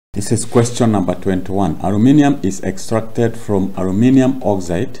This is question number 21. Aluminium is extracted from aluminium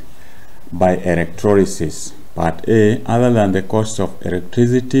oxide by electrolysis. Part A, other than the cost of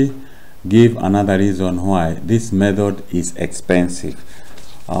electricity, give another reason why this method is expensive.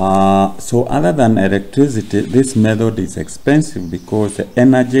 So other than electricity, this method is expensive because the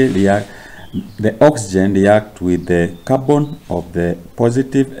oxygen reacts with the carbon of the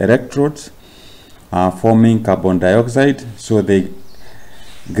positive electrodes, forming carbon dioxide, so they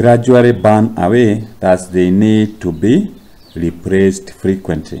gradually burn away, thus they need to be replaced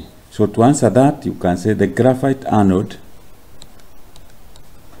frequently. So to answer that, you can say the graphite anode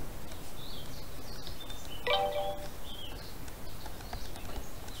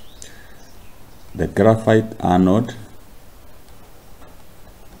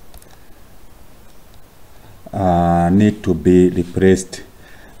need to be replaced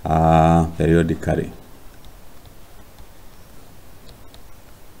periodically.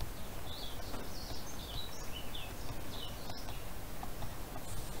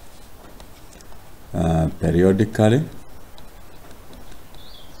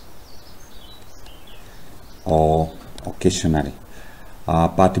 Or occasionally.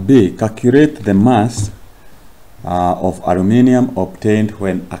 Part B, calculate the mass of aluminium obtained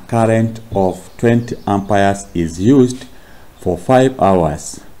when a current of 20 amperes is used for 5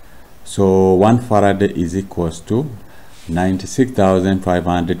 hours. So 1 Faraday is equals to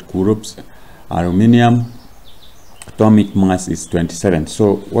 96,500 coulombs. Aluminium atomic mass is 27.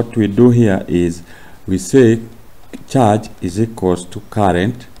 So what we do here is we say charge is equals to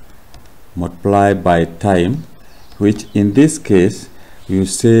current multiplied by time, which in this case you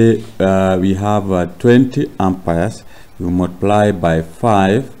say we have 20 amperes, you multiply by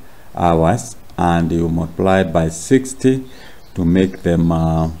 5 hours and you multiply by 60 to make them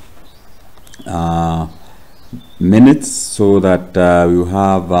minutes, so that you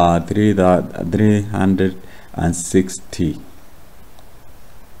have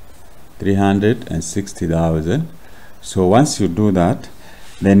 360,000. So once you do that,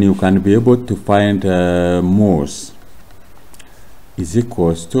 then you can be able to find moles is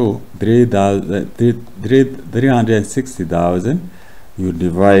equals to 360,000. You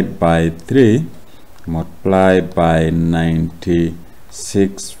divide by 3, multiply by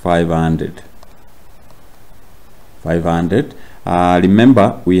 96,500.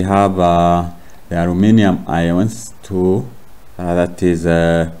 Remember, we have the aluminium ions too, that is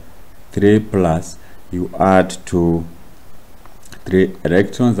 3 plus. You add to 3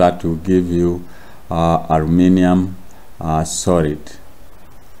 electrons, that will give you aluminium solid.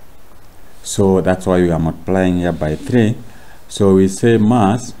 So that's why we are multiplying here by 3. So we say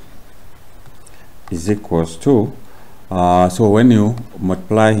mass is equals to so when you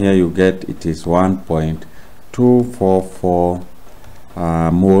multiply here, you get it is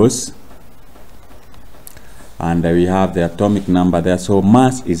 1.244 moles, and we have the atomic number there. So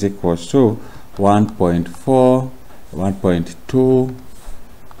mass is equals to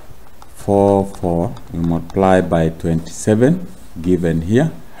 1.244. you multiply by 27 given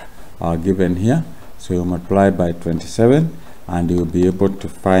here. So you multiply by 27 and you'll be able to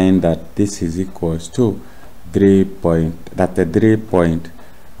find that this is equals to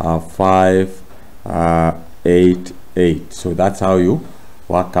 3.588. So that's how you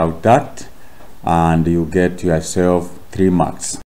work out that, and you get yourself 3 marks.